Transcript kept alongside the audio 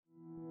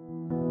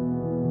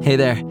Hey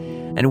there,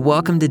 and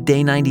welcome to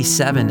Day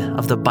 97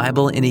 of the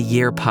Bible in a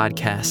Year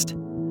podcast.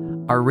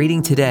 Our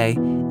reading today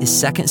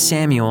is 2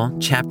 Samuel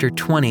chapter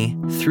 20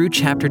 through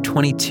chapter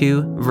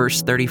 22,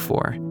 verse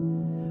 34.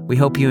 We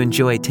hope you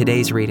enjoy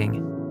today's reading.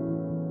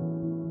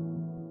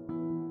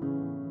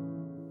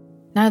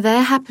 Now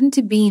there happened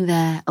to be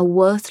there a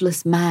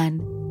worthless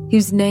man,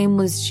 whose name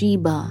was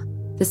Sheba,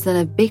 the son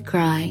of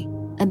Bichri,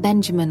 a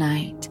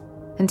Benjaminite,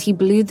 and he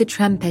blew the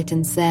trumpet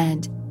and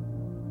said,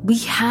 "We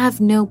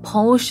have no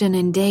portion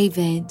in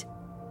David,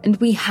 and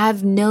we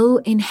have no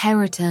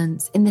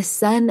inheritance in the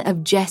son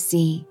of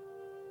Jesse.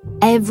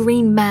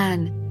 Every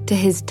man to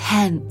his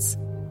tents,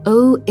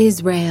 O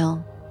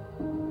Israel."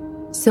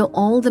 So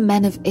all the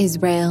men of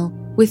Israel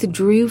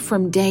withdrew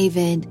from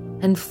David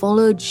and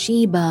followed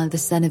Sheba the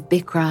son of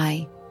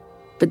Bichri.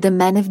 But the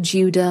men of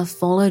Judah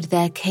followed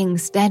their king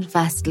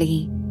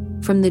steadfastly,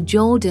 from the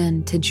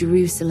Jordan to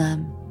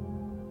Jerusalem.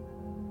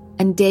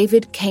 And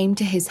David came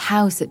to his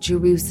house at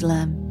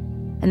Jerusalem,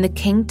 and the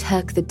king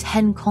took the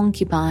 10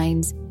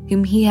 concubines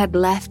whom he had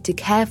left to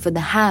care for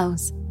the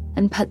house,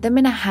 and put them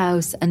in a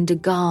house under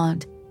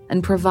guard,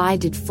 and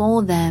provided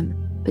for them,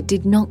 but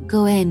did not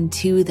go in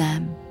to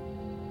them.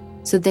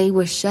 So they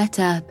were shut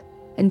up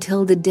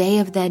until the day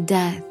of their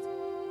death,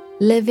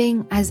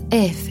 living as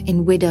if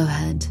in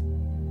widowhood.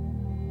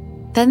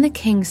 Then the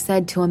king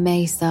said to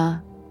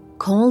Amasa,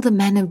 "Call the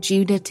men of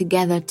Judah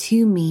together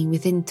to me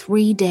within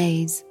 3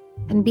 days,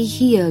 and be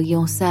here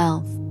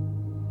yourself."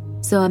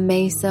 So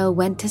Amasa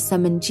went to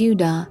summon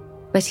Judah,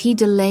 but he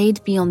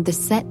delayed beyond the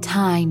set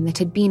time that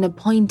had been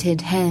appointed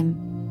him.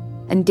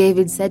 And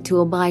David said to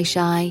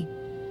Abishai,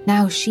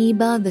 "Now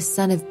Sheba the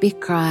son of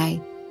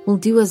Bichri will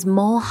do us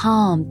more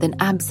harm than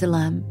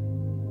Absalom.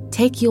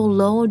 Take your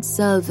lord's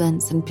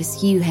servants and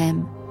pursue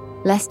him,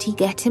 lest he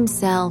get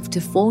himself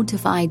to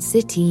fortified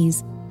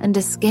cities and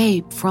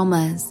escape from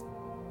us."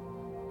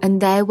 And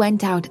there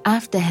went out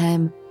after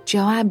him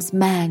Joab's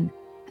men,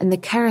 and the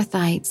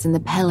Kerethites and the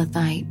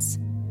Pelethites,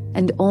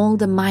 and all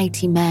the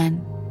mighty men.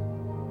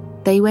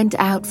 They went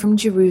out from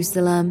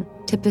Jerusalem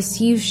to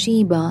pursue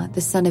Sheba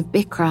the son of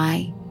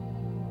Bichri.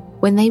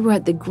 When they were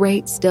at the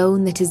great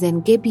stone that is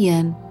in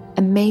Gibeon,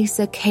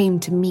 Amasa came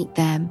to meet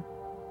them.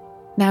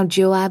 Now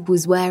Joab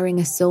was wearing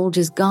a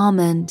soldier's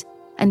garment,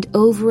 and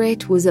over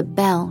it was a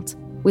belt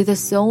with a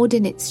sword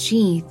in its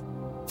sheath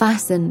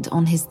fastened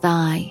on his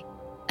thigh,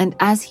 and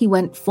as he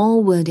went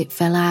forward it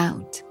fell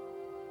out.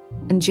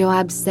 And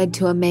Joab said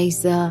to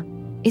Amasa,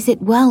 "Is it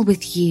well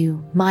with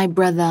you, my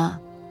brother?"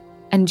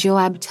 And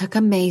Joab took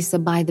Amasa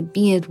by the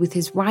beard with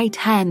his right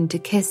hand to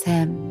kiss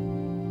him.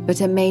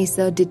 But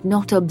Amasa did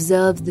not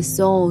observe the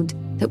sword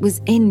that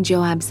was in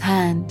Joab's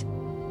hand.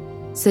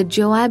 So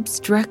Joab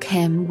struck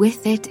him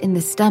with it in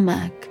the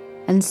stomach,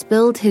 and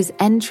spilled his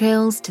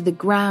entrails to the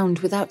ground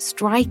without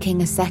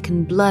striking a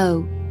second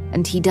blow,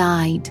 and he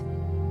died.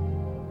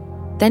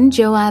 Then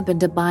Joab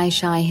and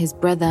Abishai his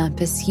brother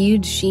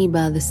pursued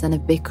Sheba the son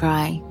of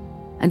Bichri,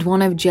 and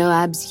one of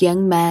Joab's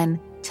young men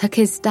took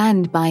his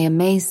stand by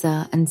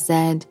Amasa and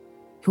said,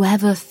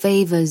 "Whoever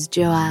favors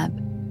Joab,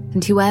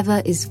 and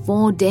whoever is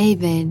for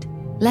David,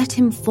 let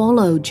him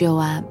follow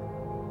Joab."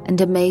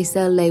 And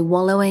Amasa lay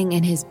wallowing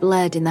in his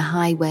blood in the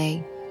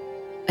highway.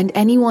 And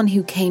anyone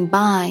who came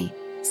by,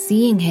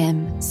 seeing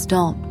him,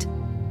 stopped.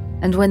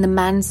 And when the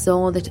man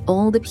saw that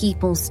all the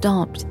people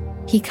stopped,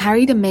 he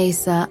carried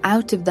Amasa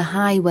out of the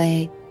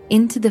highway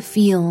into the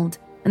field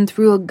and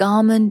threw a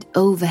garment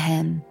over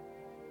him.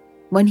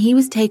 When he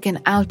was taken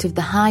out of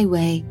the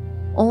highway,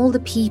 all the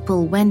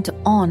people went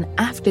on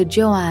after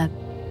Joab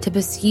to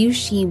pursue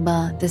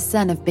Sheba the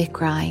son of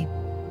Bichri.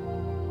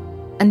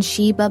 And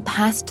Sheba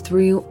passed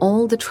through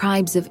all the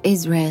tribes of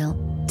Israel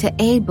to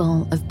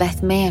Abel of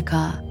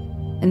Beth-maachah,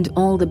 and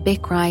all the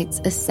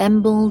Bichrites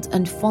assembled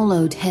and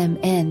followed him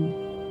in.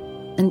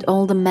 And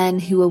all the men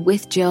who were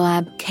with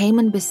Joab came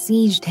and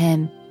besieged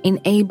him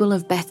in Abel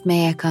of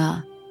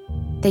Beth-maachah.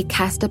 They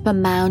cast up a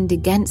mound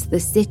against the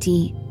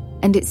city,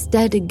 and it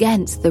stood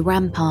against the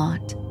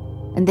rampart,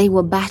 and they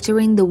were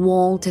battering the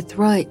wall to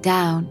throw it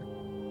down.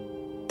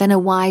 Then a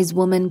wise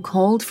woman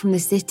called from the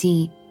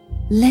city,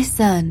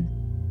 "Listen,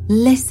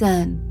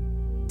 listen,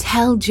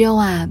 tell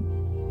Joab,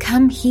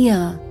 come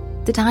here,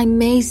 that I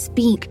may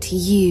speak to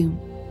you."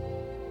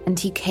 And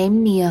he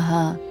came near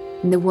her,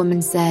 and the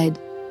woman said,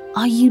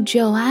 "Are you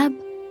Joab?"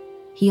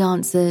 He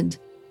answered,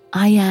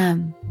 "I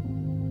am."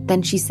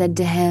 Then she said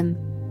to him,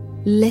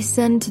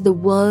 "Listen to the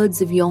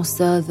words of your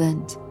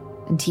servant."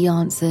 And he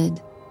answered,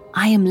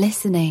 "I am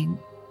listening."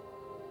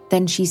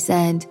 Then she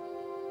said,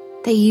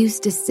 "They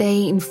used to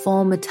say in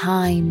former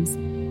times,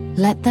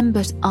 'Let them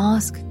but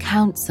ask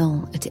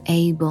counsel at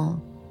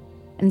Abel.'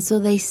 And so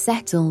they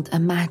settled a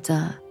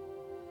matter.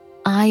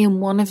 I am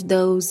one of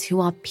those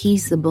who are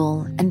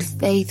peaceable and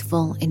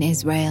faithful in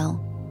Israel.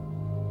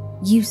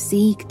 You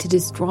seek to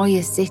destroy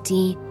a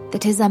city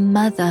that is a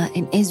mother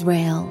in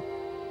Israel.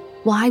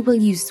 Why will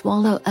you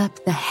swallow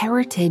up the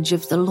heritage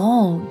of the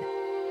Lord?"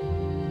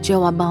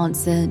 Joab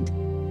answered,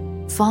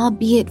 "Far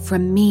be it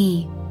from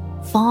me,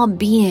 far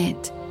be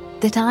it,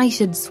 that I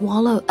should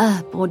swallow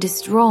up or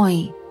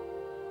destroy.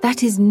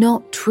 "That is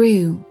not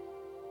true,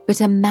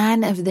 but a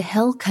man of the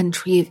hill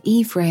country of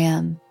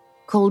Ephraim,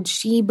 called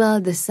Sheba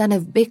the son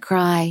of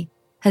Bichri,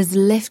 has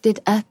lifted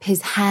up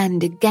his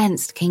hand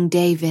against King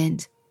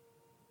David.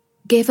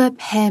 Give up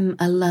him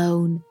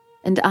alone,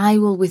 and I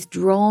will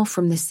withdraw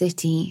from the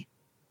city."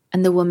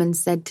 And the woman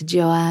said to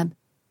Joab,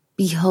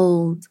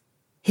 "Behold,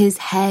 his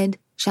head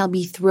shall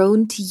be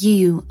thrown to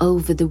you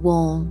over the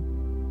wall."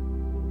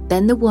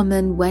 Then the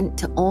woman went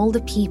to all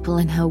the people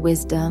in her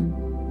wisdom,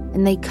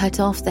 and they cut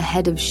off the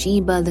head of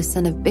Sheba the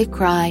son of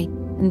Bichri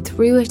and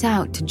threw it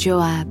out to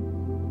Joab.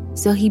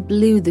 So he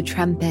blew the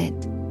trumpet,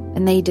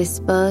 and they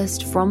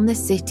dispersed from the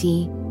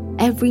city,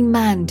 every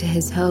man to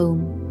his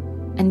home.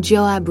 And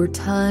Joab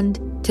returned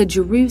to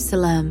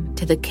Jerusalem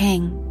to the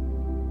king.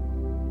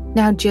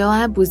 Now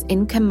Joab was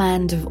in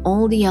command of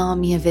all the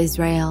army of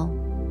Israel,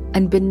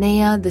 and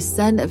Benaiah the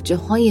son of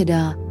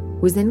Jehoiada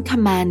was in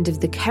command of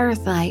the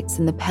Kerethites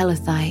and the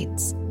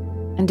Pelethites,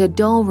 and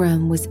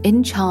Adoram was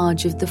in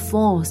charge of the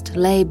forced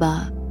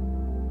labor,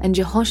 and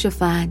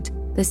Jehoshaphat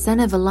the son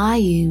of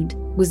Eliud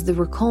was the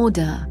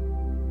recorder,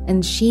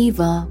 and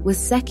Sheva was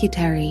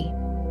secretary,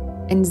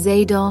 and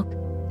Zadok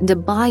and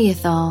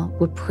Abiathar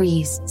were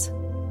priests,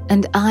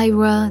 and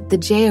Ira the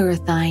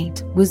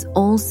Jehorathite was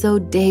also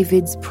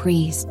David's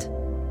priest.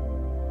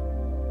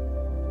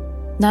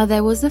 Now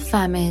there was a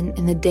famine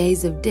in the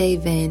days of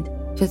David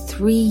for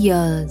 3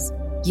 years,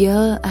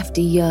 year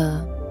after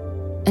year,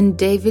 and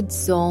David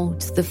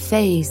sought the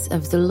face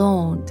of the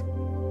Lord.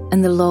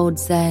 And the Lord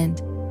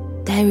said,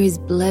 "There is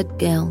blood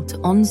guilt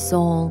on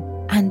Saul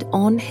and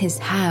on his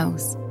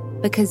house,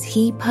 because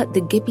he put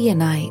the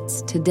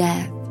Gibeonites to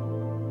death."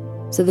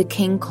 So the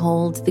king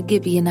called the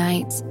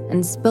Gibeonites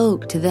and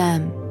spoke to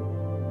them.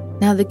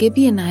 Now the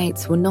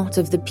Gibeonites were not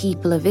of the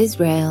people of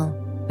Israel,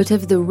 but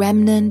of the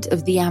remnant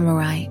of the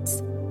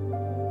Amorites.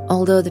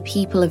 Although the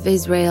people of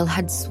Israel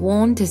had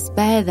sworn to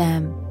spare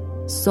them,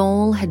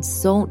 Saul had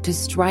sought to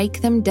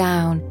strike them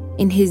down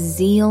in his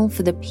zeal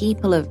for the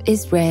people of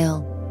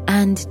Israel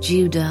and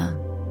Judah.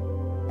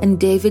 And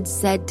David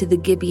said to the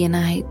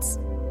Gibeonites,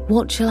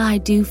 "What shall I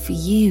do for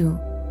you?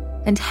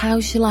 And how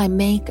shall I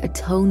make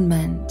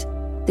atonement,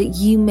 that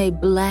you may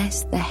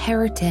bless the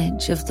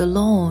heritage of the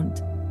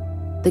Lord?"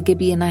 The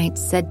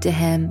Gibeonites said to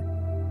him,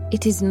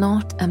 "It is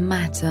not a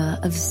matter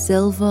of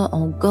silver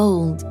or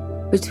gold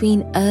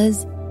between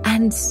us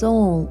and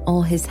Saul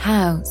or his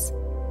house.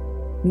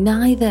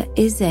 Neither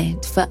is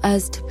it for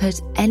us to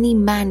put any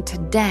man to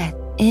death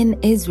in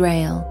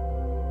Israel."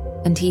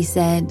 And he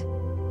said,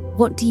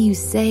 "What do you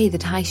say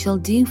that I shall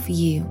do for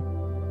you?"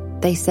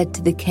 They said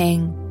to the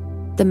king,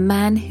 "The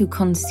man who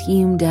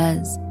consumed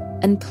us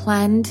and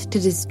planned to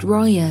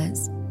destroy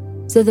us,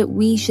 so that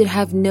we should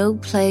have no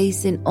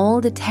place in all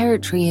the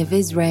territory of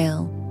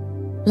Israel,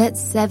 let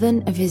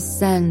 7 of his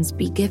sons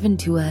be given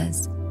to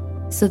us,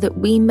 so that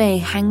we may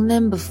hang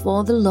them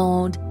before the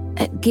Lord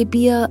at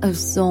Gibeah of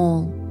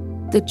Saul,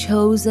 the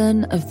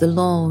chosen of the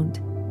Lord."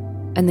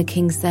 And the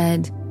king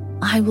said,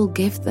 "I will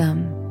give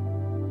them."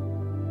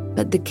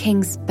 But the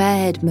king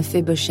spared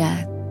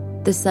Mephibosheth,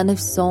 the son of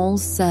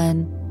Saul's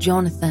son,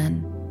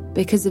 Jonathan,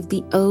 because of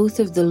the oath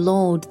of the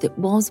Lord that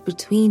was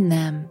between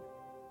them,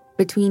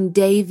 between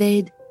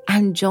David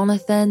and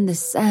Jonathan the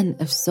son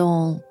of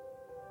Saul.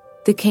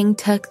 The king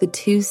took the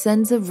 2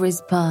 sons of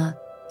Rizpah,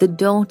 the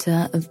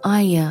daughter of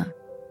Aiah,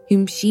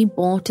 whom she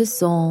bore to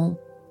Saul,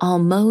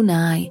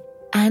 Armoni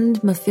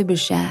and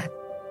Mephibosheth,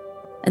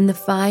 and the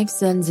 5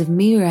 sons of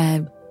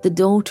Merab, the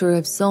daughter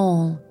of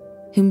Saul,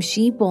 whom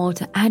she bore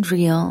to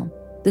Adriel,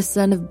 the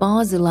son of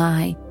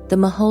Barzillai, the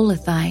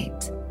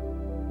Maholathite.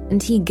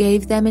 And he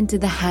gave them into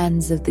the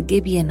hands of the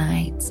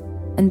Gibeonites,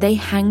 and they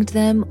hanged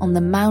them on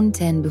the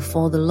mountain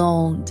before the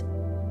Lord,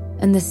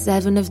 and the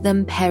 7 of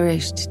them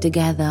perished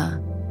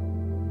together.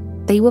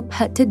 They were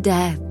put to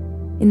death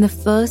in the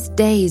first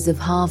days of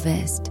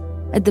harvest,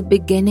 at the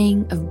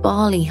beginning of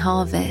barley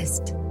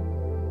harvest.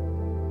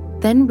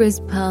 Then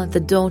Rizpah, the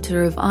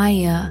daughter of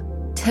Aiah,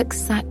 took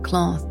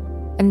sackcloth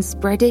and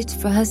spread it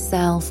for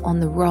herself on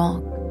the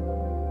rock,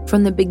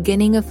 from the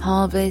beginning of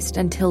harvest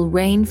until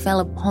rain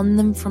fell upon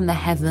them from the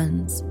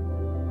heavens.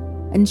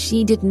 And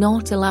she did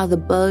not allow the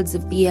birds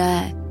of the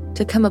air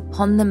to come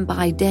upon them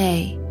by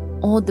day,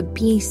 or the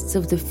beasts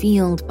of the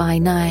field by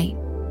night.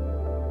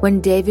 When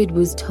David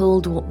was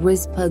told what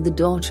Rizpah, the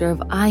daughter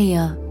of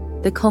Aiah,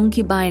 the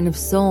concubine of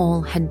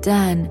Saul, had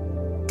done,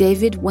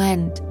 David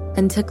went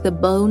and took the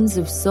bones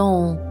of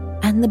Saul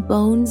and the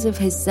bones of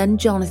his son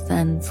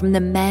Jonathan from the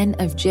men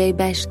of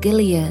Jabesh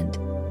Gilead,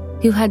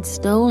 who had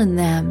stolen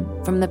them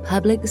from the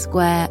public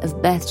square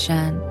of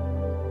Bethshan,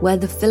 where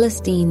the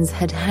Philistines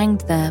had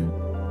hanged them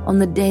on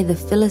the day the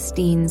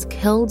Philistines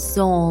killed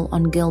Saul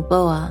on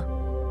Gilboa.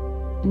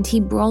 And he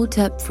brought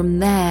up from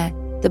there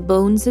the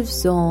bones of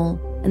Saul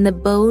and the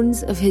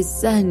bones of his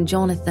son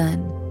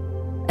Jonathan,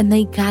 and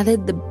they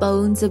gathered the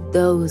bones of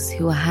those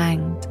who were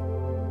hanged.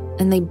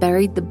 And they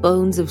buried the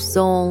bones of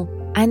Saul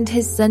and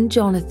his son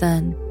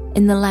Jonathan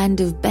in the land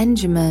of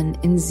Benjamin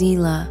in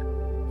Zelah,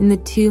 in the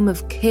tomb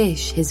of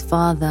Kish his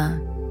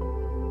father.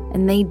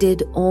 And they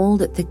did all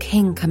that the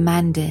king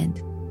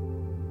commanded.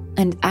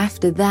 And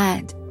after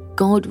that,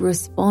 God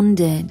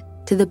responded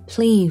to the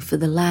plea for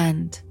the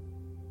land.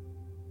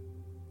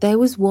 There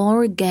was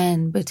war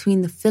again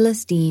between the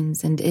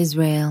Philistines and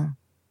Israel,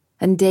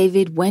 and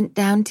David went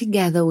down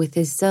together with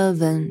his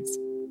servants,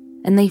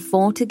 and they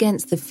fought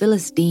against the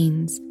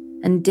Philistines,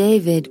 and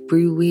David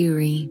grew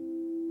weary.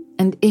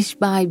 And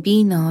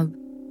Ishbi-Benob,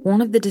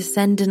 one of the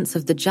descendants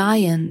of the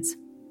giants,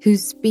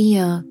 whose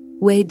spear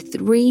weighed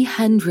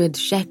 300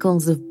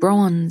 shekels of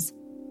bronze,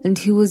 and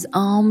who was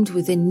armed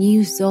with a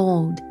new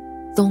sword,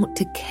 thought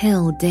to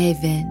kill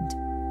David.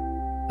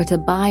 But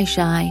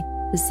Abishai,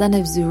 the son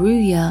of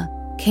Zeruiah,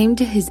 came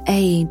to his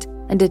aid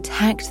and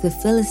attacked the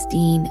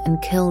Philistine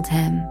and killed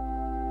him.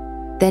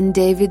 Then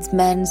David's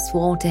men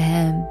swore to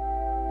him,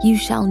 "You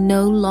shall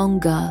no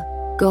longer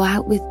go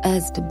out with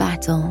us to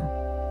battle,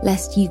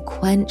 lest you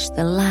quench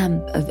the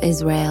lamp of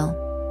Israel."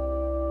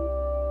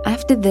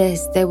 After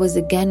this there was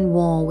again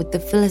war with the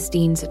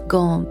Philistines at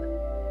Gob.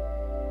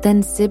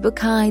 Then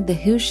Sibbecai the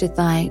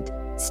Hushathite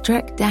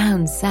struck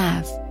down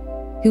Saph,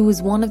 who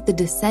was one of the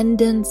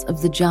descendants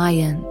of the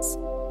giants.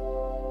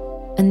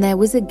 And there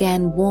was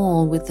again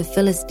war with the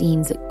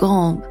Philistines at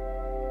Gob,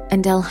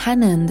 and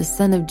Elhanan the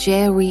son of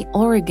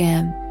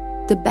Jeri-Oregim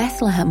the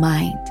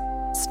Bethlehemite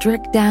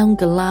struck down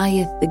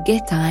Goliath the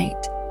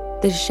Gittite,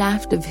 the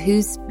shaft of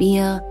whose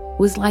spear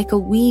was like a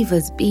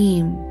weaver's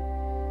beam.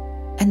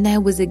 And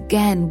there was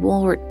again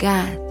war at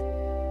Gath,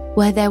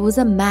 where there was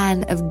a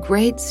man of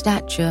great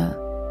stature,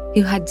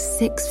 who had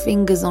 6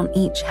 fingers on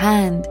each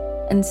hand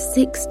and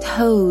 6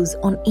 toes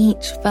on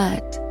each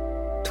foot,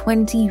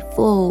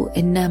 24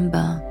 in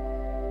number.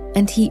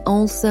 And he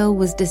also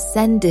was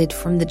descended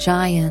from the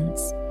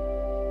giants.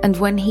 And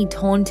when he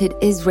taunted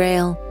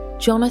Israel,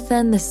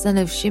 Jonathan the son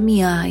of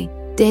Shimei,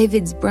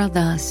 David's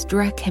brother,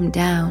 struck him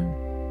down.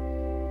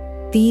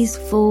 These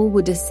 4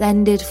 were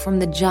descended from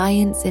the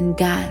giants in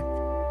Gath,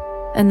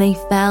 and they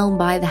fell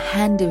by the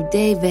hand of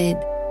David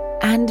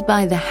and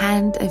by the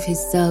hand of his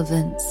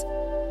servants.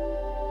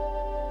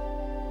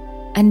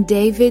 And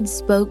David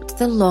spoke to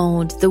the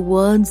Lord the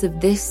words of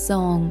this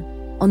song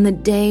on the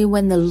day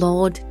when the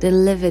Lord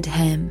delivered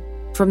him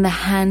from the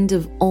hand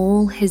of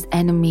all his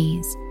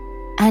enemies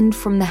and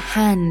from the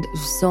hand of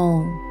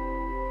Saul.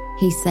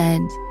 He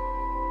said,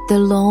 "The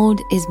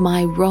Lord is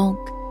my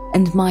rock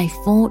and my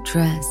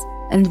fortress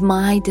and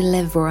my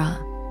deliverer,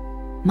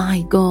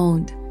 my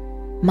God,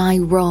 my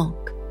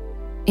rock,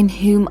 in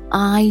whom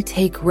I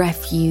take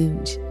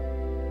refuge,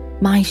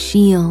 my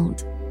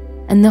shield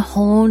and the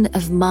horn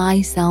of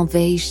my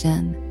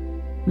salvation,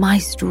 my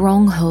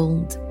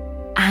stronghold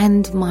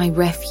and my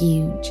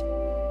refuge.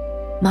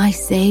 My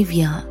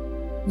Savior,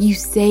 you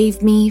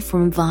save me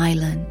from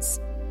violence.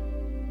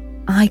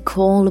 I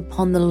call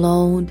upon the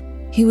Lord,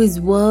 who is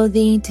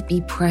worthy to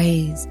be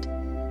praised,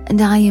 and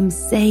I am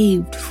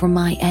saved from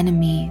my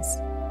enemies.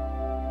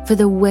 For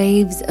the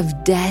waves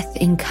of death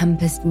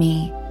encompassed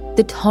me,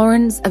 the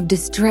torrents of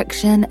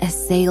destruction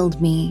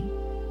assailed me,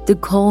 the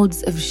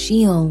cords of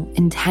Sheol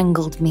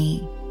entangled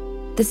me,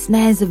 the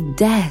snares of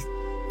death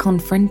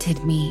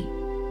confronted me.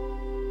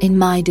 In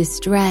my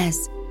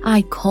distress,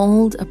 I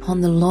called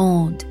upon the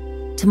Lord.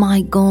 To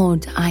my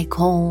God I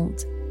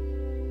called.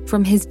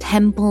 From his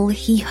temple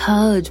he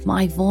heard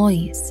my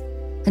voice,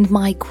 and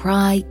my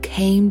cry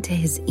came to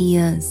his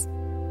ears.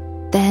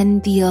 Then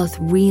the earth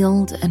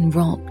reeled and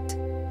rocked.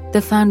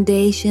 The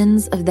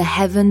foundations of the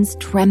heavens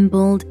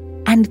trembled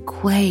and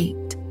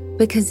quaked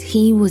because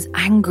he was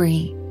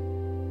angry.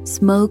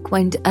 Smoke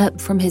went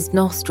up from his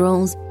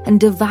nostrils and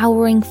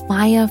devouring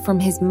fire from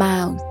his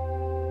mouth.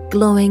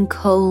 Glowing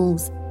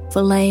coals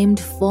flamed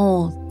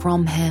forth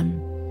from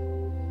him.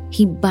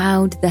 He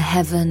bowed the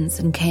heavens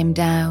and came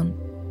down.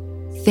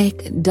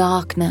 Thick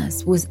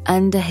darkness was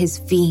under his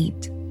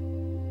feet.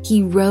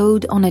 He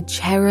rode on a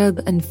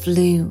cherub and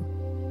flew.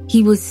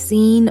 He was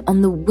seen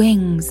on the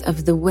wings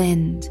of the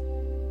wind.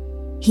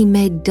 He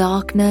made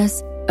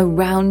darkness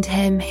around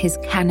him his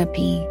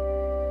canopy,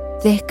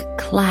 thick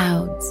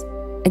clouds,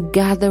 a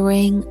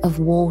gathering of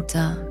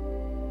water.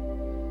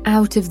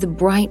 Out of the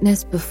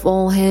brightness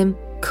before him,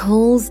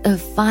 coals of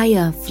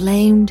fire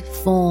flamed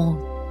forth.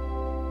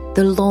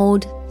 The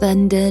Lord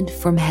thundered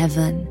from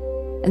heaven,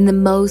 and the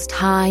Most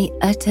High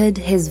uttered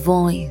his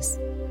voice.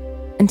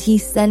 And he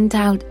sent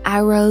out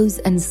arrows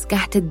and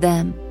scattered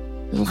them,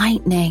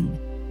 lightning,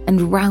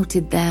 and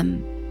routed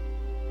them.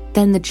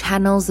 Then the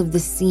channels of the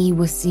sea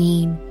were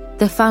seen.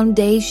 The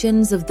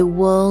foundations of the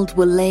world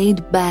were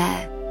laid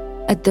bare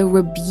at the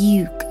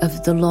rebuke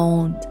of the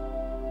Lord,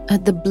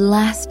 at the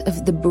blast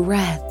of the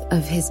breath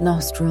of his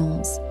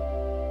nostrils.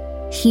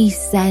 He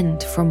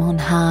sent from on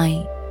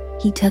high.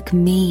 He took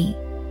me.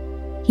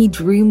 He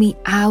drew me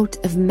out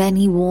of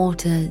many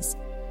waters.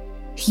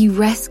 He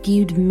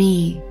rescued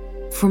me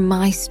from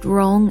my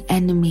strong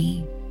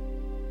enemy,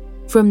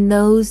 from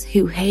those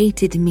who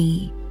hated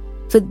me,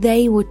 for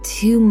they were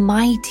too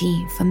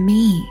mighty for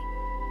me.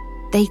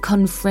 They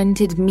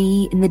confronted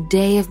me in the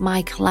day of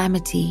my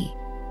calamity,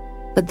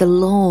 but the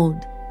Lord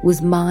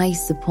was my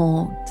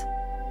support.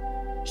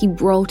 He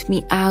brought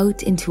me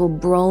out into a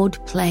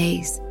broad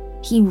place.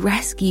 He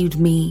rescued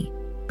me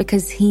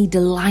because he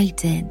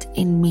delighted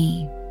in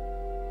me.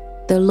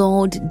 The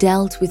Lord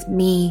dealt with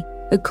me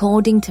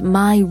according to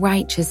my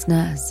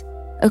righteousness.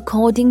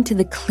 According to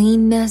the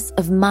cleanness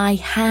of my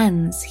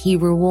hands he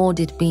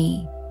rewarded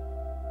me.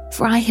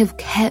 For I have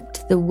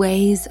kept the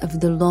ways of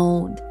the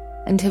Lord,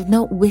 and have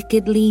not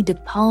wickedly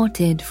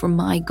departed from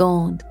my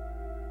God.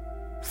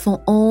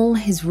 For all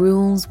his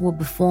rules were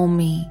before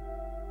me,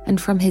 and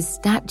from his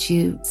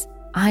statutes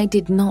I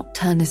did not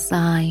turn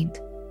aside.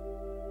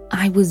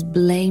 I was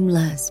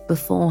blameless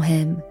before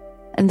him,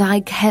 and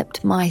I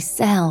kept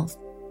myself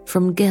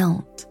from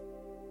guilt.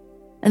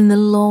 And the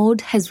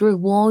Lord has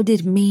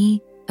rewarded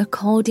me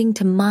according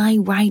to my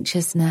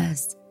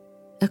righteousness,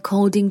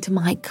 according to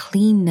my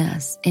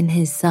cleanness in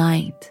his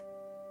sight.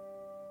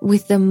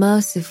 With the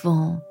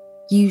merciful,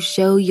 you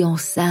show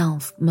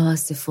yourself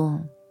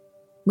merciful.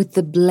 With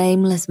the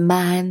blameless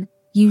man,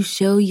 you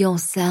show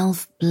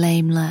yourself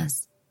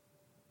blameless.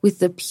 With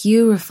the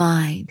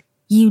purified,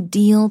 you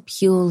deal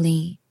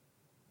purely.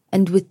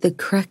 And with the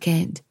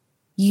crooked,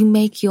 you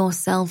make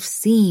yourself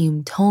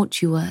seem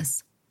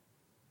tortuous.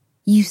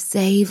 You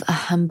save a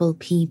humble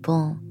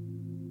people,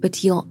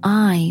 but your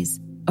eyes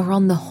are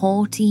on the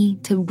haughty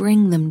to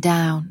bring them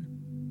down.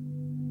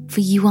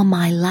 For you are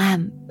my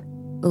lamp,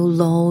 O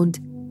Lord,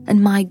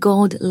 and my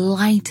God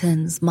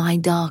lightens my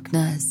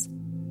darkness.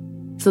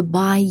 For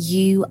by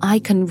you I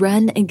can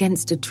run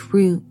against a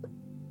troop,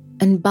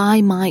 and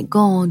by my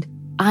God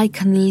I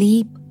can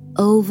leap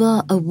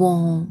over a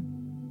wall.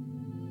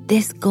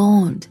 This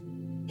God,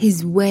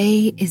 his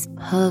way is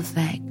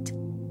perfect.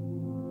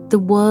 The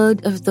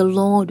word of the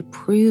Lord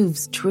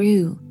proves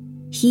true.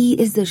 He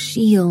is a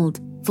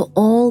shield for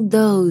all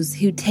those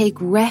who take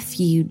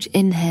refuge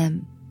in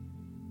him.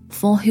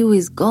 For who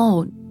is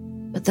God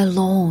but the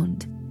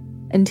Lord?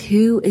 And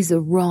who is a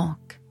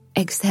rock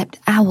except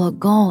our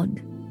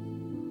God?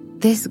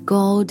 This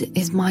God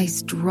is my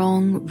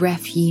strong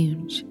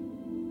refuge,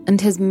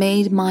 and has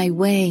made my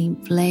way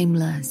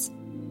blameless.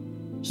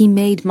 He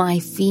made my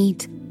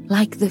feet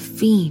like the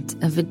feet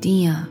of a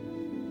deer,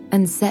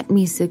 and set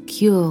me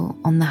secure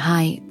on the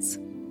heights.